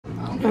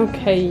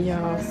Okay,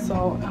 y'all,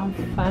 so I'm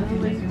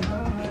finally,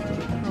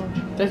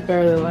 that's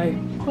barely like,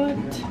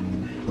 what?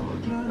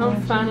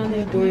 I'm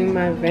finally doing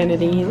my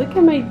vanity. Look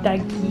at my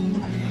doggy.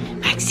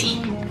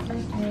 Maxie.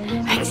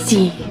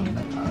 Maxie.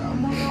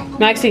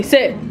 Maxie,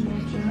 sit.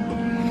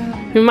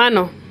 Mi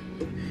mano.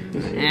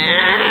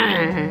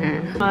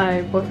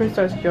 My boyfriend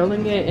starts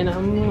drilling it and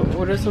I'm gonna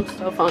order some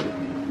stuff on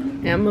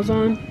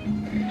Amazon.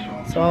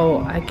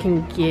 So I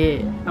can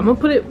get, I'm gonna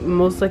put it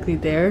most likely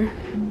there.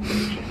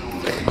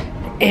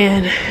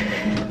 And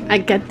I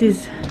got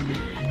this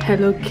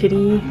Hello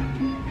Kitty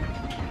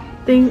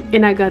thing,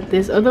 and I got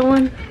this other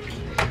one.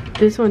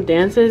 This one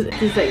dances.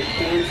 This like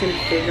dancing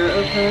figure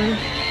of her.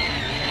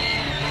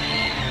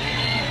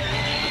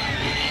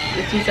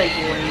 And she's like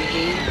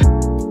waving.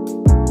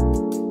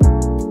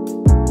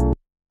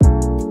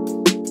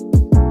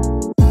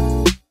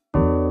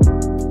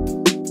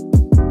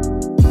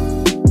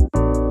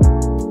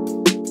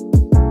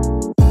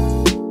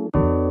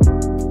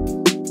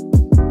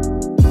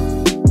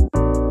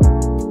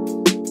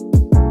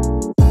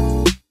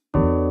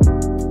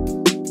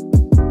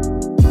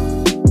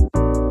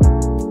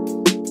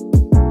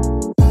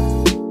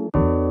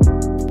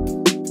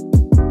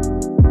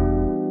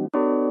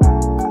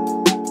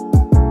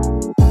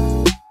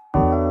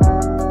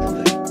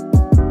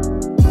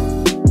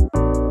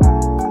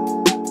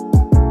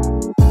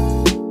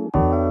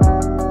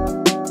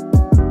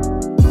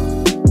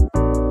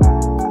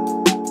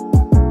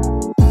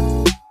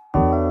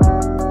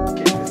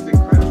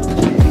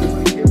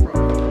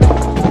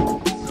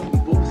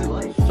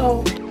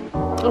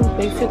 I'm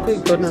basically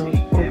gonna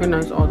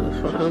organize all this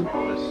for him,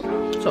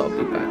 so I'll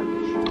be back.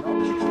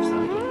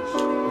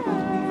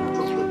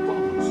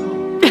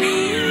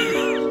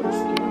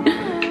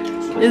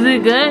 Is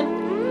it good?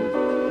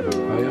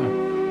 Oh yeah.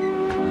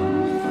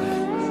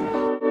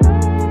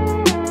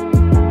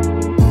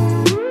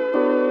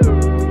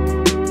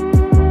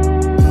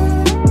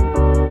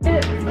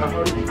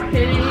 Can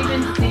they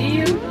even see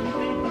you?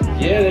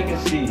 Yeah, they can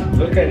see.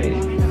 Look at it.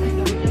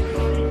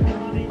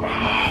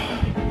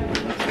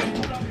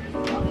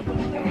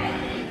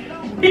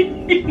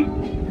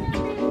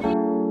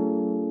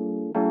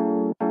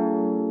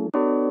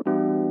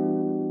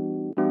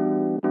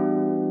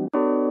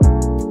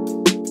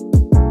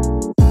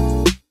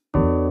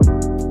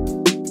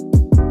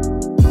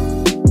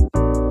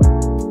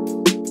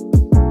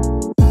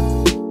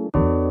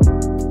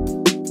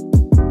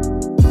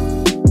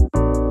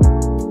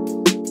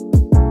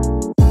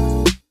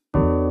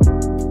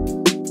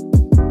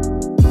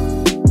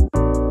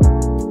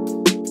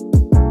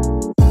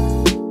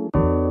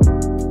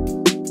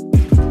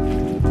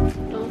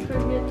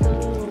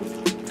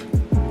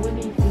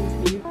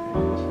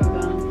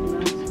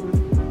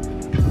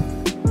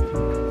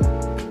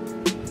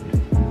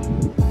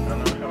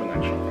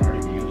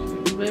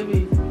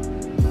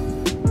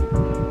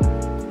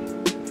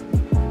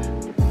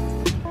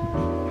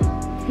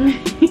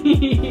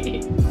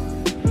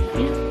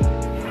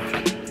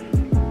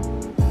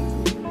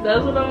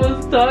 That's what I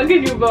was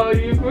talking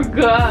about, you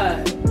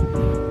forgot.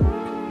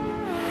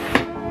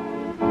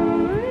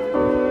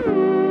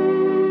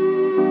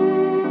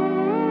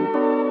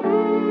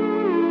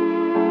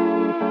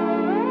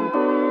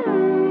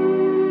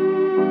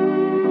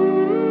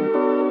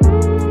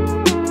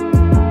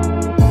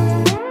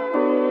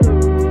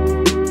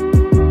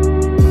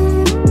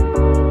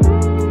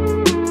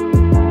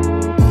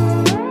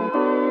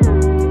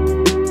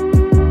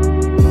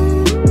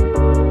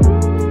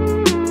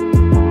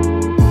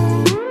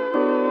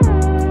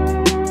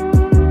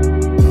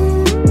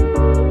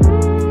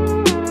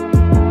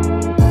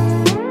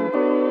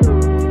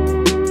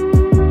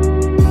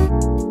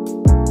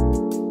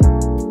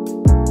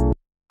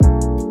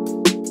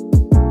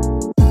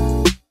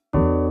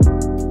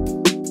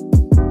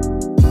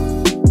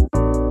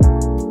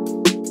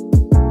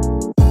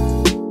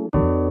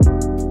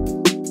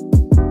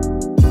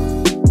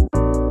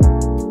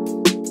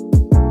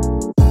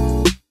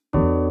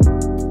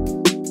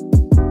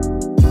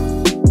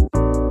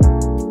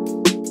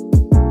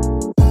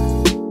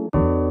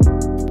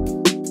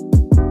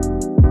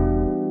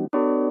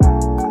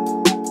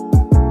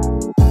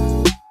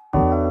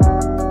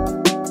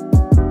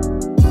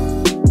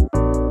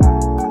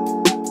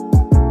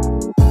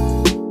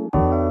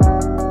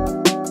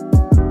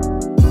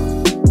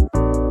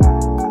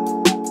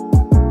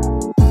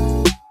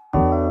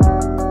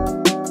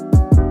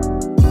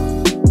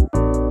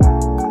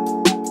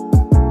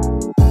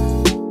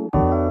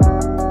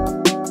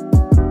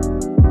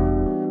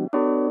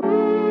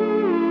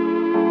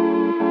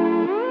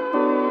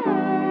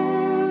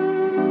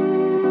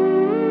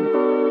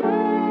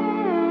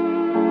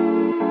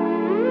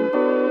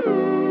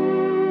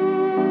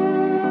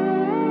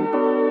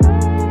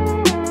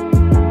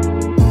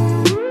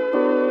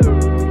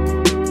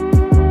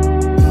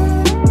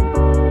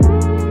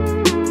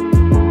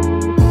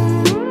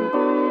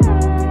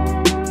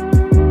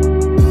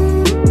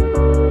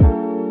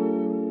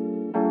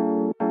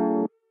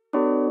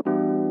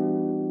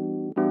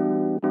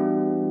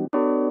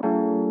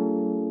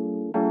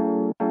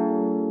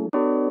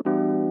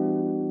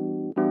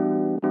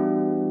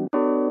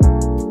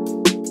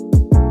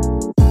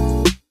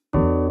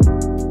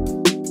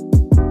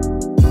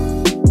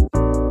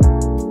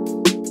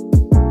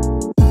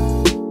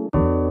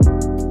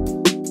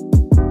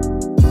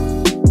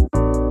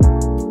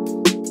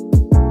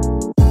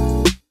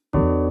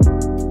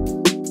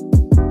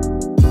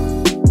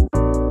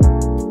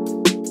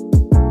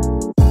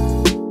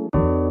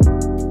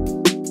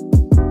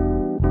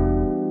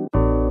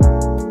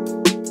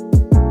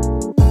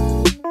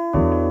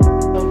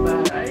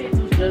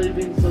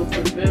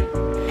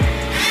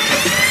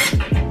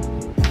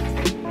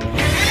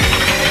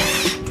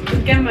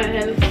 at my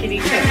Hello Kitty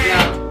cup,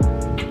 y'all.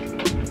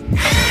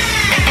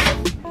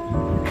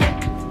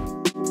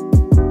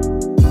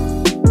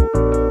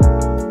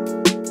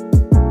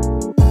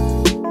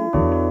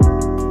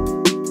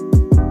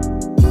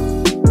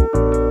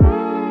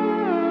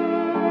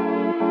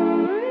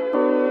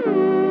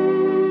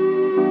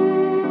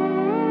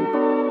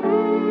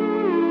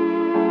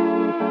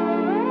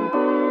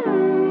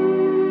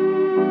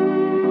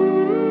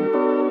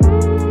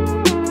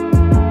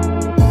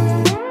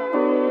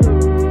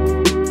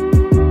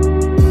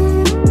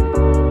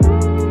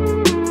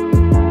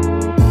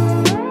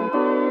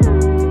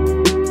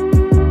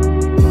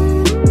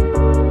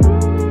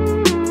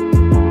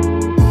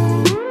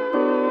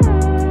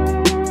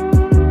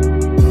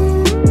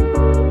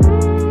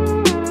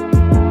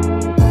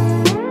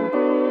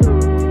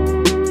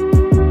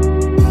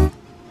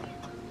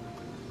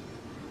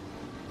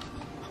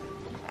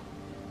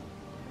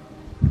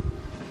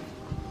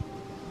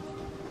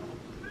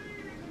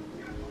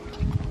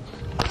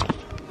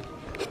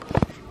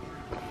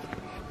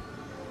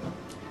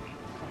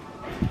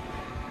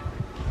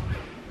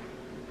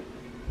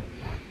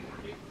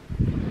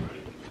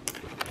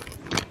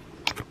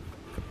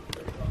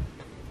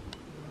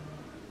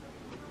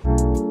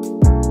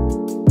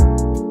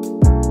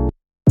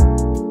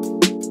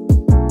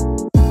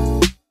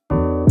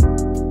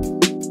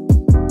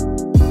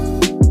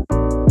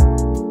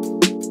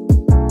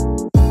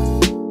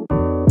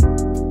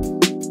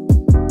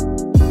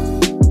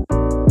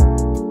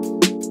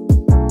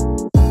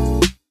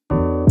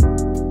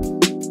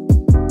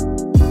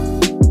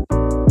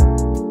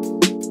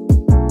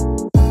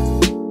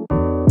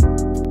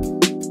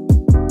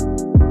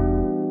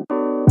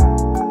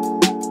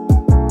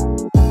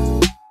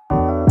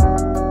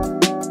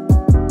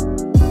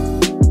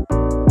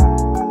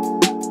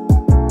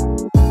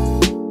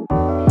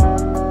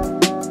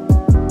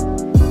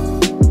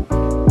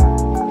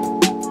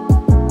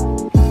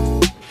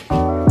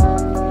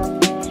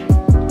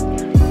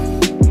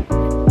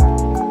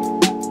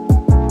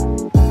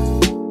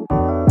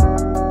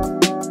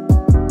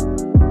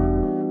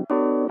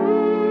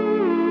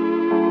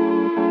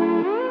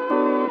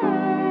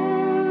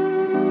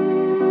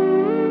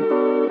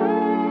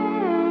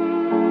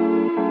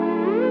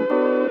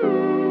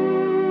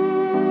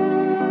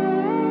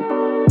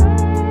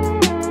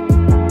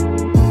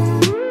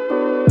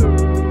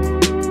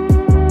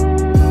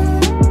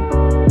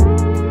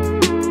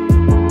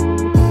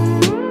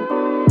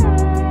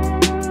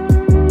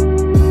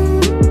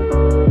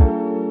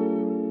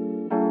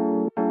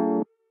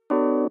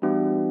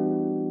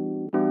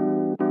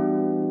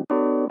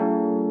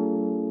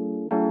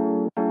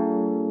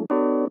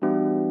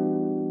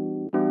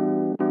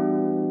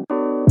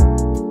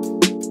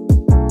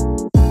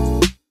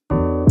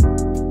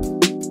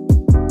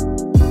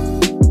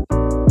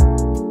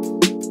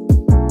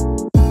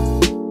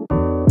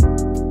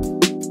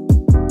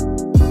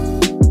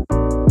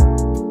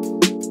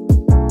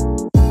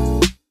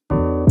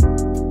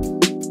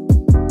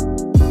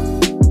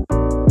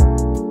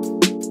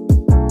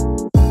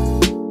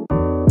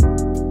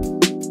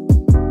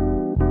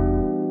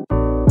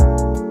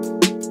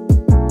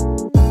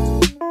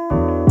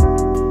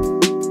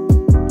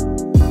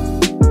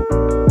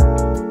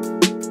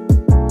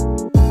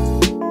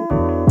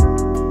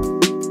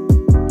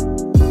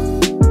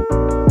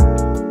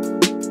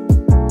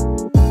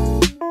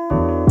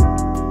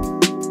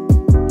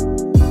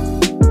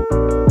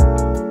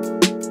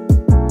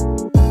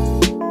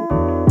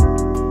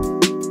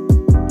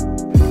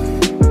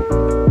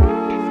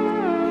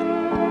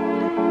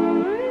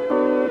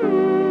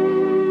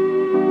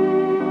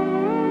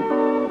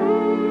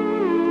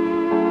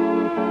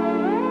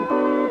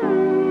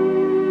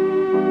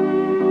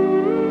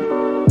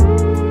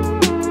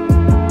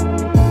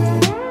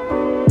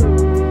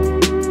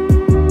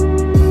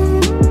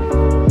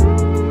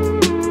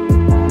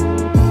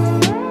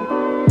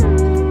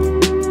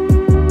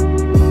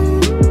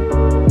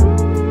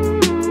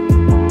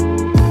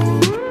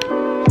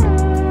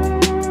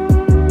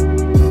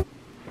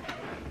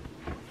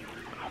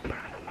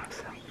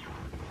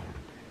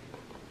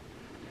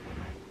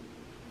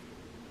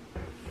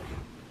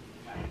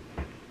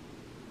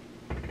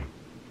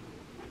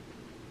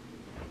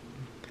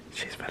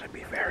 She's gonna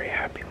be very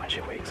happy when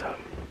she wakes up.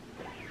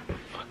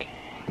 Fucking.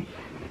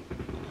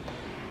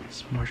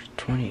 It's March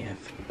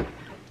 20th.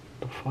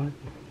 The fuck?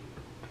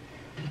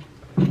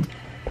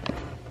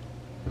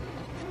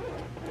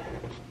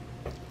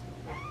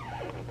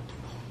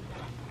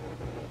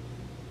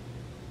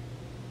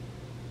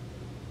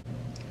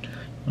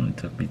 It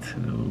took me to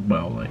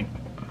about like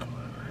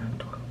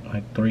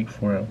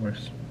 3-4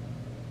 hours.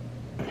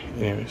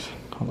 Anyways,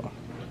 hold on.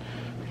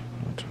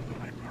 I'll turn the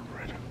light on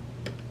red.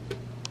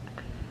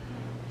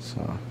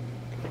 So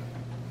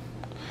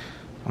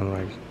I'm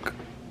like,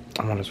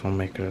 I might as well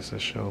make it as a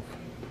shelf.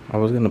 I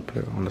was gonna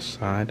put it on the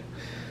side,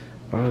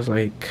 but I was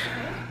like,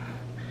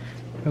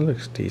 it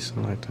looks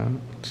decent like that.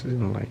 She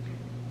didn't like it.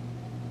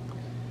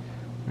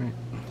 Right.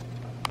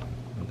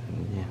 And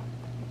then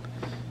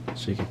yeah.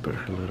 So you can put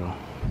her little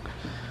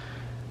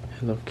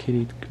Hello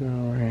Kitty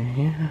girl right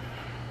here.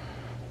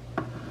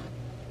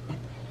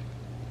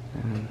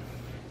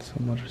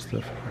 some other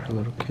stuff for her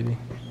little kitty.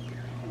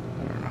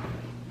 I don't know.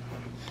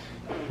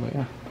 But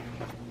yeah.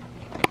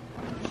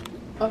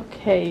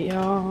 Okay,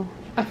 y'all.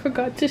 I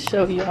forgot to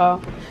show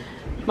y'all.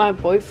 My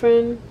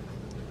boyfriend,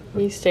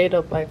 he stayed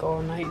up like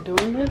all night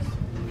doing this.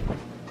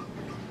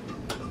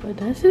 But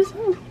this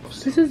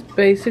is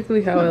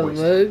basically how it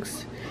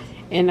looks.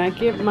 And I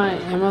get my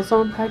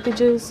Amazon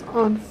packages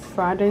on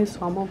Friday,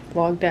 so I'm gonna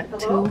vlog that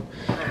too.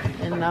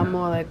 And I'm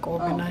gonna like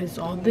organize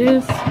all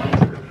this.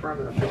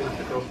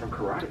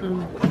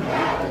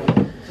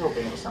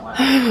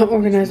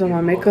 Organize all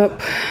my makeup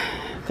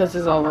because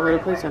it's all over the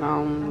place and I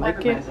don't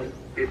like it.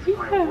 Yeah.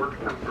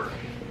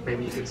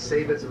 Maybe you could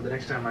save it so the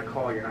next time I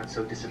call, you're not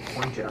so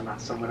disappointed. I'm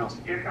not someone else.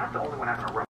 You're not the only one having a rough